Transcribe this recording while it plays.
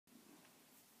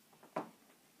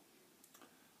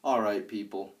Alright,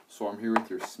 people, so I'm here with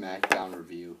your Smackdown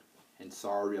review, and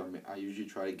sorry, I usually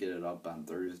try to get it up on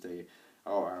Thursday,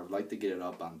 or I would like to get it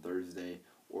up on Thursday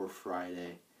or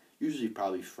Friday, usually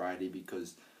probably Friday,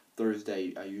 because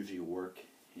Thursday I usually work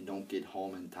and don't get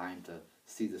home in time to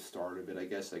see the start of it. I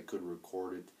guess I could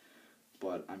record it,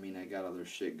 but I mean, I got other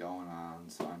shit going on,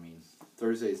 so I mean,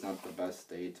 Thursday's not the best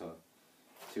day to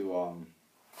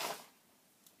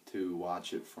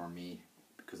watch it for me,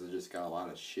 because I just got a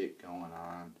lot of shit going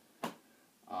on.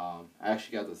 I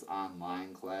actually got this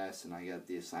online class, and I got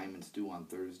the assignments due on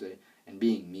Thursday. And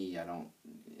being me, I don't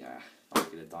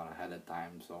get it done ahead of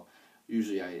time. So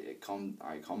usually I come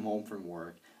home from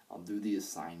work, I'll do the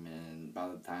assignment, and by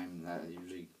the time that, I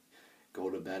usually go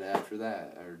to bed after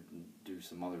that or do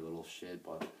some other little shit.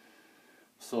 But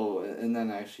so, and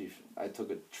then actually I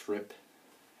took a trip,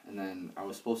 and then I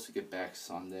was supposed to get back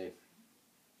Sunday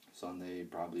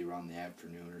probably around the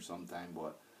afternoon or sometime,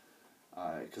 but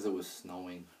because it was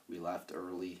snowing, we left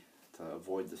early to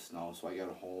avoid the snow, so I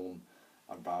got home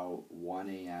about 1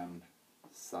 a.m.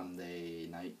 Sunday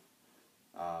night.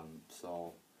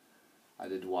 So I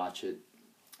did watch it,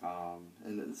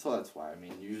 and so that's why. I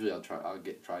mean, usually I'll try to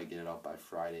get it up by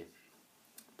Friday,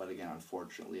 but again,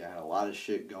 unfortunately, I had a lot of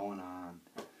shit going on,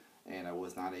 and I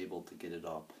was not able to get it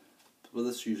up. But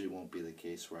this usually won't be the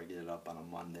case where I get it up on a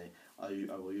Monday. I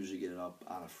will usually get it up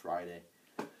on a Friday.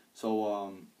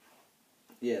 So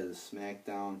yeah, the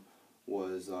Smackdown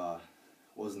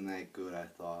wasn't that good. I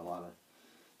thought a lot of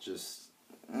just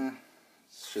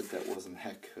shit that wasn't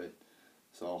that good.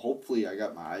 So hopefully I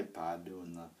got my iPod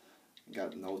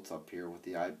got notes up here with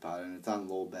the iPod, and it's on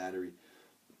low battery.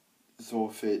 So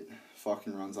if it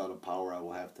fucking runs out of power, I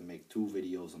will have to make 2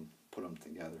 videos and put them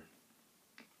together.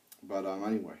 But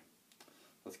anyway,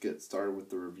 let's get started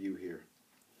with the review here.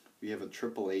 We have a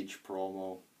Triple H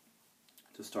promo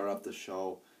to start off the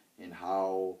show, and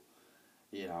how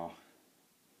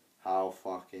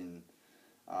fucking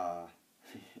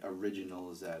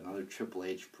original is that? Another Triple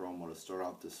H promo to start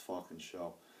off this fucking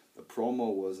show. The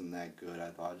promo wasn't that good,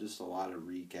 I thought. Just a lot of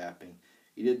recapping.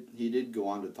 He did go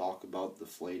on to talk about the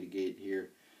Deflategate here,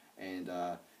 and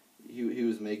he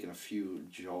was making a few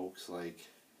jokes. Like,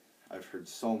 I've heard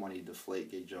so many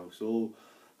Deflategate jokes. Oh,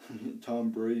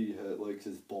 Tom Brady had like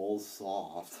his balls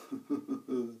soft.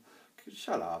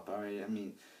 Shut up. All right. I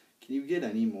mean, can you get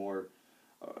any more,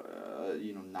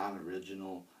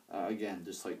 non-original? Again,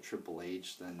 just like Triple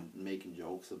H, than making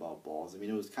jokes about balls. I mean,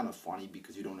 it was kind of funny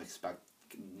because you don't expect,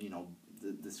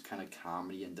 this kind of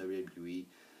comedy in WWE.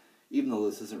 Even though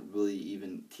this isn't really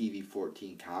even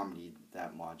TV-14 comedy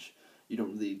that much, you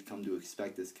don't really come to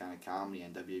expect this kind of comedy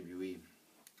in WWE.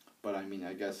 But I mean,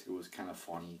 I guess it was kind of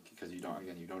funny because you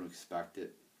don't expect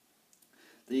it.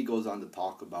 Then he goes on to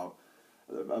talk about,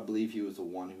 I believe he was the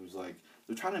one who's like,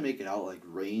 they're trying to make it out like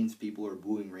Reigns, people are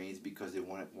booing Reigns because they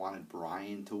wanted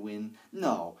Bryan to win.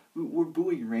 No, we're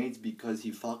booing Reigns because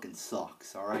he fucking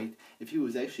sucks, alright? If he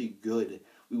was actually good,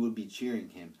 we would be cheering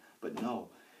him. But no,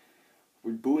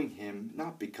 we're booing him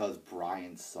not because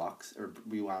Bryan sucks, or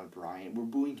we wanted Bryan. We're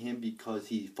booing him because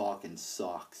he fucking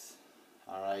sucks,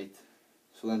 alright?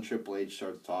 So then Triple H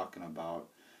starts talking about,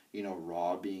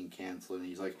 Raw being canceled, and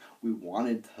he's like, we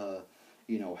wanted to,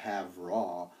 have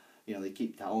Raw. They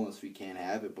keep telling us we can't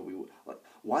have it, but we... Like,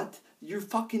 what? You're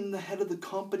fucking the head of the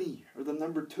company, or the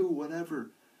number 2,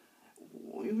 whatever.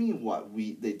 What do you mean what?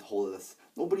 They told us.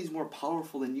 Nobody's more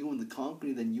powerful than you in the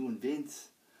company than you and Vince.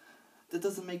 That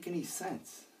doesn't make any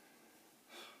sense.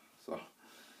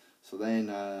 So then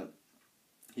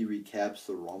he recaps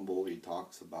the Rumble. He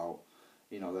talks about,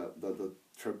 the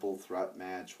triple threat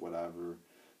match, whatever.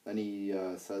 Then he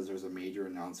says there's a major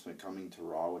announcement coming to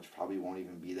Raw, which probably won't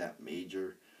even be that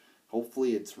major.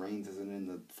 Hopefully it's Reigns isn't in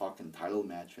the fucking title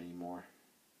match anymore.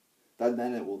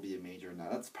 Then it will be a major. Now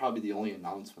that's probably the only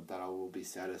announcement that I will be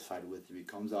satisfied with. If he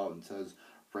comes out and says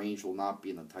Reigns will not be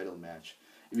in the title match.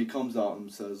 If he comes out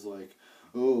and says like,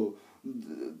 oh,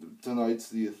 tonight's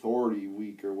the Authority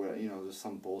week or what, just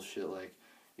some bullshit like,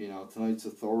 tonight's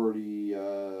Authority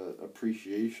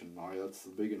appreciation night. That's the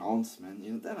big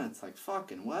announcement. Then it's like,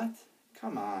 fucking what?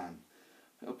 Come on.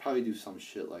 He'll probably do some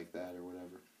shit like that or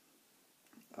whatever.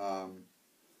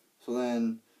 So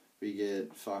then we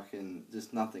get fucking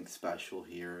just nothing special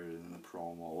here in the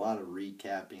promo. A lot of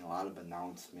recapping, a lot of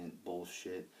announcement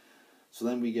bullshit. So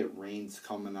then we get Reigns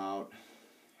coming out,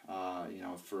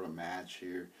 for a match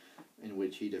here in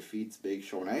which he defeats Big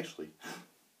Show. And actually,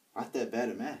 not that bad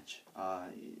a match.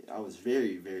 I was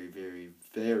very, very, very,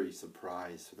 very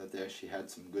surprised that they actually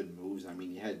had some good moves. I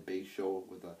mean, you had Big Show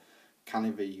with a kind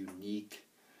of a unique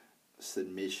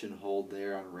submission hold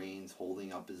there on Reigns,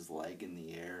 holding up his leg in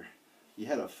the air. he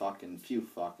had a few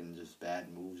just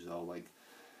bad moves though, like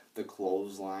the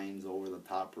clotheslines over the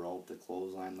top rope. The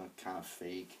clothesline looked kind of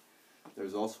fake.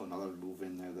 There's also another move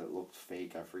in there that looked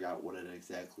fake. I forgot what it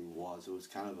exactly was. It was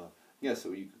kind of I guess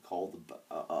what you could call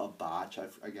a botch. I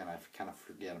kind of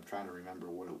forget. I'm trying to remember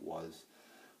what it was.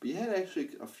 But you had actually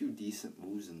a few decent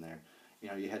moves in there. You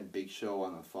know, you had Big Show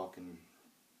on the fucking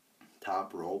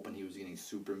top rope, and he was getting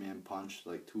Superman punched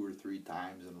like 2 or 3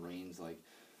 times, and Reigns, like,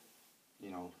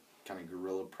 you know, kind of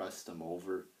gorilla pressed him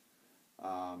over.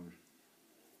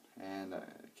 And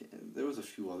there was a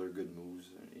few other good moves,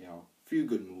 you know, a few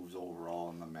good moves overall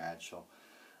in the match. So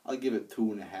I'll give it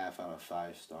 2.5 out of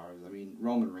 5 stars. I mean,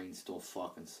 Roman Reigns still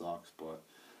fucking sucks, but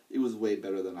it was way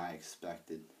better than I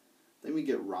expected. Then we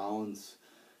get Rollins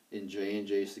in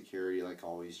J&J security, like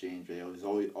always. J&J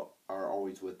are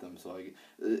always with them. So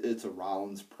it's a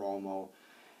Rollins promo.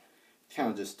 Kind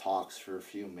of just talks for a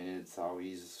few minutes how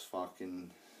he's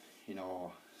fucking, you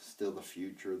know, still the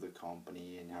future of the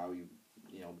company, and how he,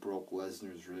 you know, broke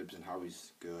Lesnar's ribs and how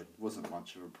he's good. Wasn't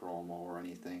much of a promo or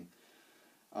anything.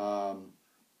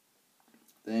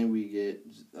 Then we get,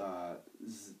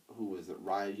 who is it?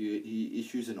 He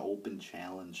issues an open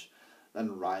challenge. Then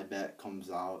Ryback comes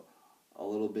out. A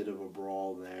little bit of a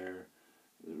brawl there.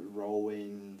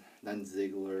 Rowan, then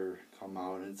Ziggler come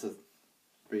out. And it's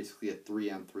basically a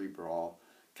 3-on-3 brawl.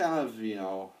 Kind of, you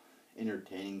know,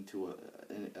 entertaining to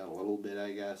a little bit,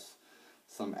 I guess.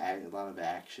 A lot of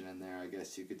action in there, I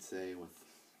guess you could say, with,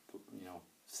 you know,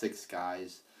 6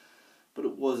 guys. But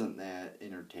it wasn't that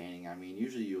entertaining. I mean,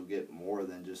 usually you'll get more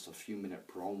than just a few minute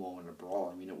promo in a brawl.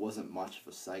 I mean, it wasn't much of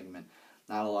a segment.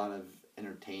 Not a lot of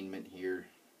entertainment here.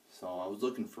 So I was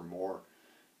looking for more.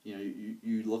 You know,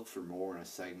 you look for more in a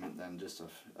segment than just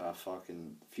a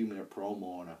fucking few minute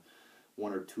promo and a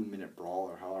 1 or 2 minute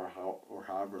brawl, or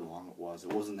however long it was.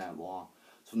 It wasn't that long.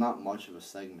 So not much of a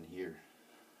segment here.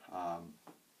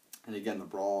 And again, the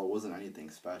brawl wasn't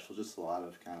anything special, just a lot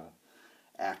of kind of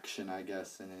action, I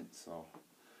guess, in it. So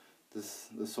this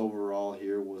overall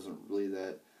here wasn't really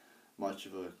that much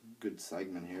of a good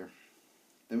segment here.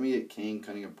 Then we get Kane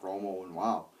cutting a promo, and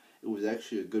wow, it was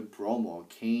actually a good promo, a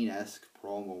Kane-esque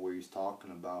promo where he's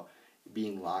talking about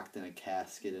being locked in a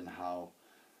casket and how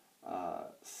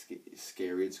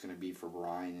scary it's going to be for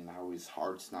Bryan, and how his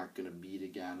heart's not going to beat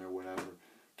again or whatever.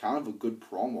 Kind of a good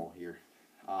promo here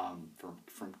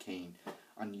from Kane.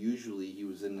 Unusually, he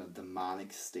was in a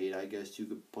demonic state, I guess you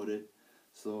could put it.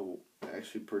 So,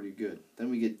 actually pretty good. Then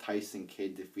we get Tyson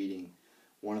Kidd defeating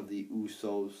one of the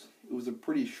Usos. It was a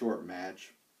pretty short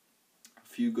match. A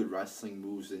few good wrestling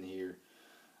moves in here.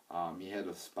 He had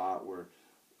a spot where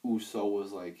Uso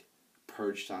was like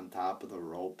perched on top of the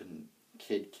rope, and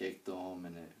Kidd kicked him,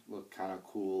 and it looked kind of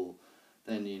cool.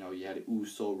 Then, you know, you had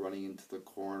Uso running into the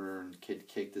corner, and Kidd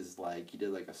kicked his leg. He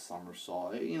did like a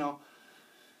somersault. You know,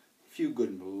 a few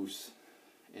good moves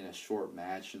in a short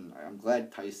match, and I'm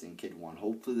glad Tyson Kidd won.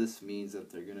 Hopefully this means that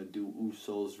they're going to do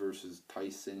Usos versus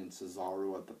Tyson and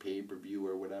Cesaro at the pay-per-view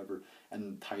or whatever,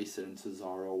 and Tyson and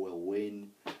Cesaro will win,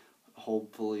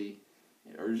 hopefully,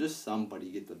 or just somebody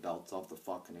get the belts off the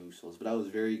fucking Usos. But I was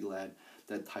very glad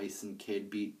that Tyson Kidd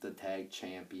beat the tag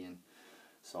champion,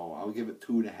 so I'll give it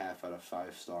 2.5 out of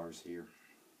 5 stars here.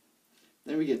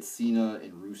 Then we get Cena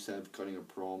and Rusev cutting a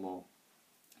promo.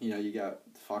 You know, you got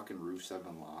fucking Rusev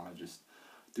and Lana just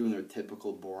doing their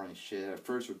typical boring shit. At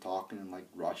first they're talking in like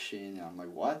Russian, and I'm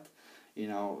like, what? You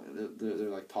know, they're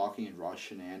like talking in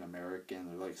Russian and American.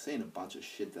 They're like saying a bunch of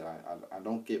shit that I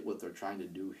don't get what they're trying to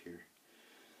do here.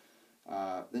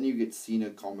 Then you get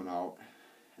Cena coming out,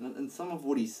 and some of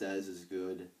what he says is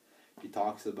good. He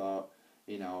talks about,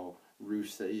 you know,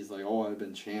 Rusev. He's like, oh, I've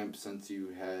been champ since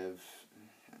you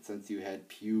had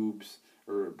pubes,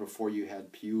 or before you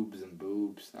had pubes and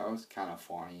boobs. That was kind of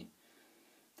funny.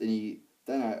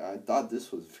 Then I thought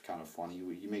this was kind of funny.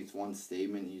 He makes one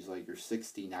statement. He's like, you're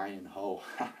 69 and ho.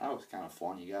 That was kind of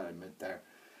funny. You gotta admit that.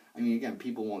 I mean, again,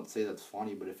 people won't say that's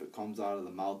funny, but if it comes out of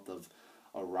the mouth of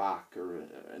a Rock or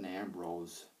an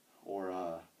Ambrose or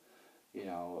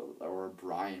or a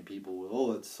Bryan, people will,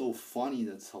 oh, that's so funny,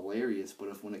 that's hilarious.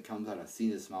 But when it comes out of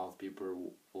Cena's mouth,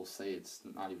 people will say it's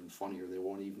not even funny, or they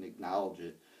won't even acknowledge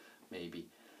it, maybe.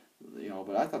 You know,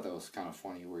 but I thought that was kind of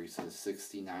funny where he says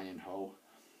 69 and ho.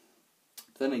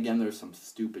 Then again, there's some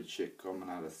stupid shit coming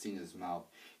out of Cena's mouth.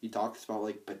 He talks about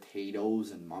like potatoes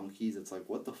and monkeys. It's like,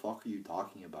 what the fuck are you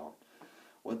talking about?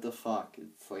 What the fuck?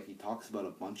 It's like he talks about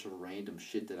a bunch of random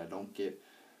shit that I don't get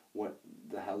what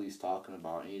the hell he's talking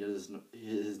about. And he does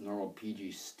his normal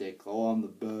PG stick. Oh, I'm the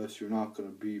best. You're not going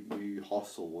to beat me.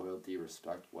 Hustle, loyalty,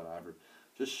 respect, whatever.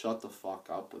 Just shut the fuck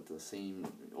up with the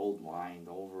same old line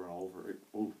over and over.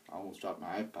 Oh, I almost almost dropped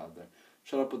my iPad there.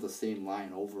 Shut up with the same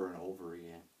line over and over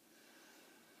again.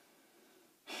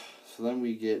 So then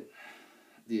we get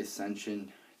the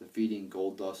Ascension defeating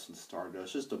Goldust and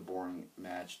Stardust. Just a boring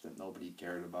match that nobody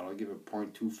cared about. I'll give it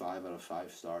 0.25 out of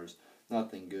 5 stars.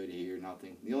 Nothing good here.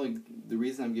 Nothing. The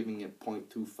reason I'm giving it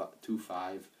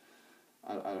 0.25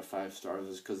 out of 5 stars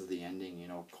is because of the ending. You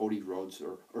know, Cody Rhodes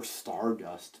or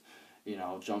Stardust, you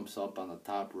know, jumps up on the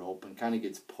top rope and kind of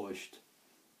gets pushed.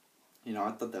 You know,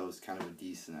 I thought that was kind of a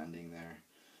decent ending there.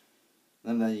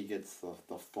 And then he gets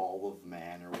the Fall of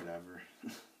Man or whatever.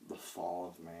 The Fall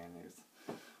of Man is,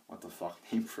 what the fuck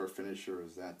name for a finisher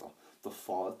is that? The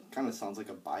Fall. It kind of sounds like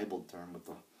a Bible term with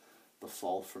the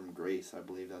fall from grace. I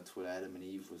believe that's what Adam and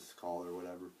Eve was called or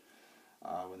whatever,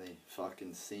 when they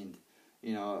fucking sinned.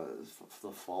 You know, the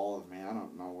Fall of Man. I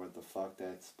don't know what the fuck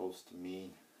that's supposed to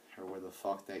mean or where the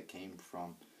fuck that came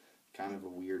from. Kind of a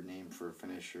weird name for a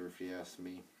finisher, if you ask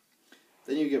me.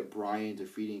 Then you get Bryan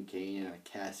defeating Kane in a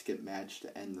casket match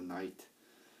to end the night.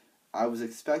 I was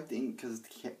expecting, because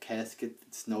the casket,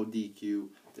 it's no DQ,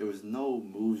 there was no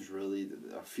moves really,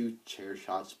 a few chair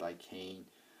shots by Kane,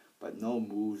 but no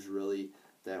moves really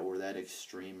that were that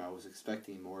extreme. I was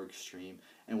expecting more extreme.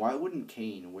 And why wouldn't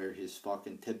Kane wear his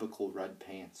fucking typical red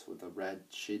pants with a red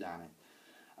shit on it?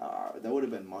 That would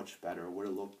have been much better. It would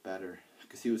have looked better.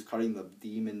 Because he was cutting the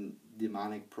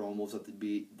demonic promos at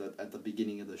the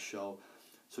beginning of the show.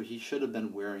 So he should have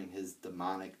been wearing his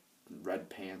demonic red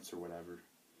pants or whatever.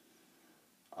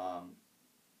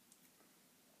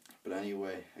 But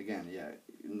anyway, again, yeah,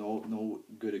 no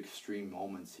good extreme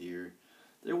moments here.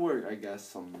 There were, I guess,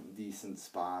 some decent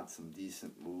spots, some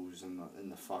decent moves in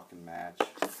the fucking match.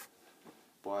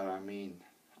 But I mean,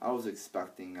 I was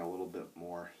expecting a little bit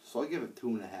more. So I'll give it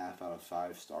 2.5 out of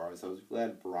 5 stars. I was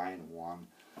glad Bryan won.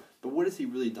 But what has he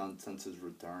really done since his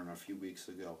return a few weeks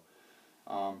ago?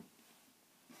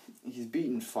 He's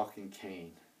beaten fucking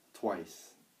Kane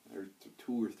twice. Or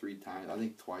 2 or 3 times. I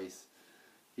think twice.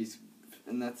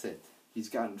 And that's it. He's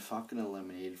gotten fucking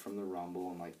eliminated from the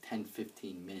Rumble in like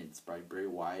 10-15 minutes by Bray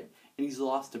Wyatt. And he's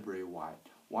lost to Bray Wyatt.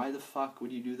 Why the fuck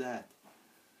would you do that?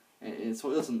 And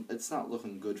so it's not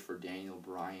looking good for Daniel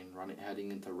Bryan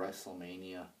heading into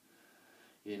WrestleMania.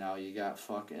 You know, you got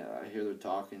fucking, I hear they're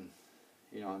talking,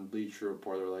 you know, on Bleacher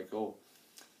Report, they're like, oh,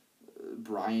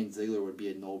 Bryan Ziggler would be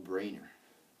a no-brainer.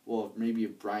 Well, maybe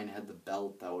if Bryan had the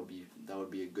belt, that would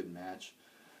be a good match.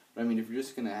 But I mean, if you're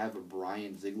just gonna have a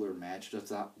Bryan Ziggler match,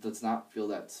 does not feel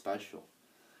that special.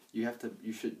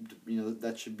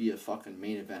 That should be a fucking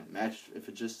main event match. If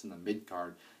it's just in the mid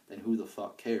card, then who the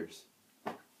fuck cares?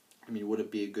 I mean, would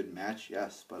it be a good match?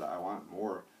 Yes, but I want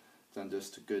more than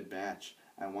just a good match.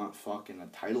 I want fucking a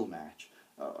title match,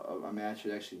 a match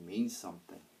that actually means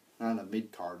something, not a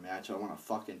mid card match. I want a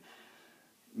fucking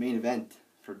main event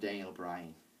for Daniel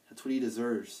Bryan. That's what he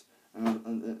deserves.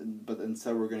 But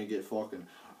instead we're going to get fucking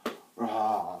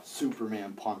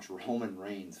Superman punch Roman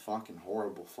Reigns. Fucking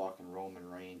horrible fucking Roman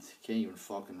Reigns. He can't even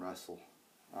fucking wrestle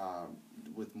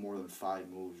with more than 5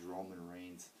 moves, Roman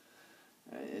Reigns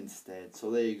instead.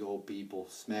 So there you go, people.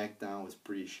 Smackdown was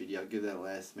pretty shitty. I'll give that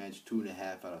last match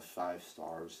 2.5 out of 5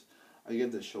 stars. I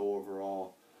give the show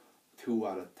overall 2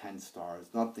 out of 10 stars.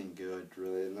 Nothing good,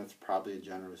 really. And that's probably a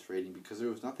generous rating because there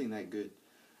was nothing that good.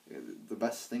 The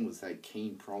best thing was that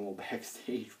Kane promo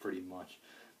backstage, pretty much.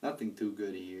 Nothing too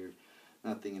good here.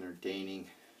 Nothing entertaining.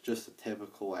 Just a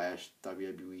typical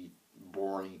WWE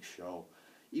boring show.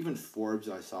 Even Forbes,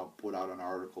 I saw, put out an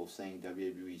article saying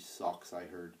WWE sucks, I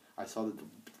heard. I saw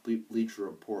the Bleacher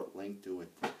Report link to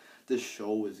it. This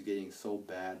show is getting so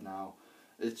bad now.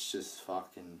 It's just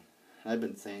fucking... I've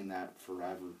been saying that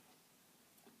forever.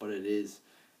 But it is.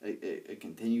 It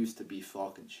continues to be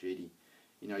fucking shitty.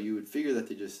 You know, you would figure that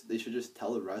they should just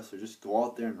tell the wrestler, just go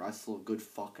out there and wrestle a good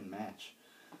fucking match.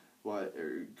 Or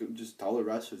just tell the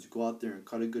wrestlers, go out there and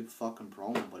cut a good fucking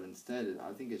promo. But instead,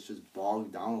 I think it's just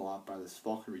bogged down a lot by this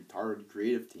fucking retarded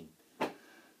creative team.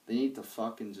 They need to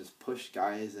fucking just push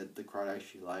guys that the crowd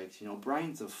actually likes. You know,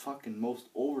 Bryan's the fucking most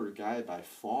over guy by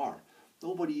far.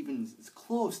 Nobody even is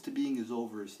close to being as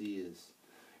over as he is.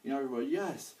 You know, everybody,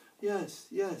 yes, yes,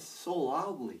 yes, so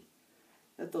loudly.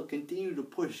 That they'll continue to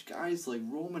push guys like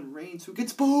Roman Reigns who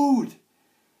gets booed.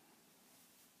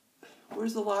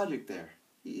 Where's the logic there?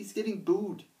 He's getting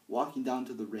booed walking down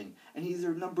to the ring. And he's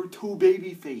their number 2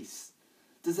 babyface.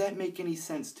 Does that make any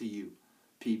sense to you,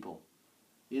 people?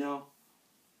 You know?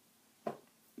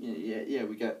 Yeah,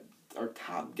 we got our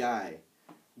top guy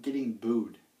getting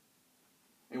booed.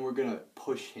 And we're going to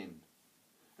push him.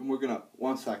 And we're going to...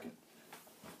 1 second.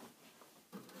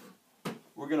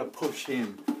 We're going to push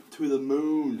him to the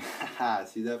moon.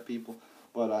 See that, people?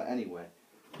 But anyway,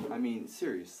 I mean,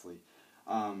 seriously.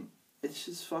 It's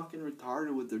just fucking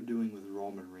retarded what they're doing with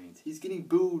Roman Reigns. He's getting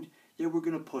booed. Yeah, we're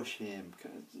gonna push him.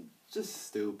 It's just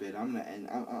stupid. I'm gonna end.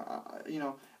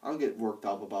 I'll get worked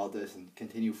up about this and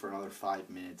continue for another 5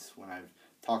 minutes when I've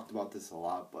talked about this a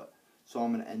lot. But so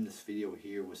I'm gonna end this video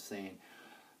here with saying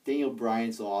Daniel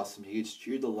Bryan's awesome. He gets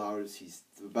cheered the loudest. He's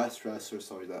the best wrestler.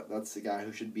 So that's the guy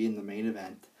who should be in the main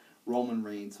event. Roman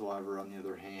Reigns, however, on the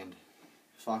other hand,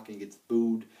 fucking gets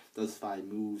booed. Does 5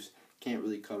 moves. Can't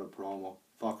really cut a promo.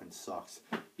 Fucking sucks.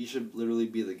 He should literally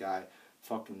be the guy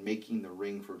fucking making the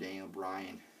ring for Daniel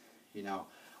Bryan. You know,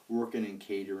 working in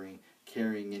catering,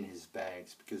 carrying in his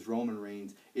bags. Because Roman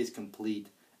Reigns is complete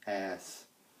ass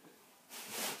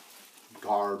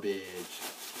garbage.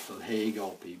 So there you go,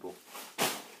 people.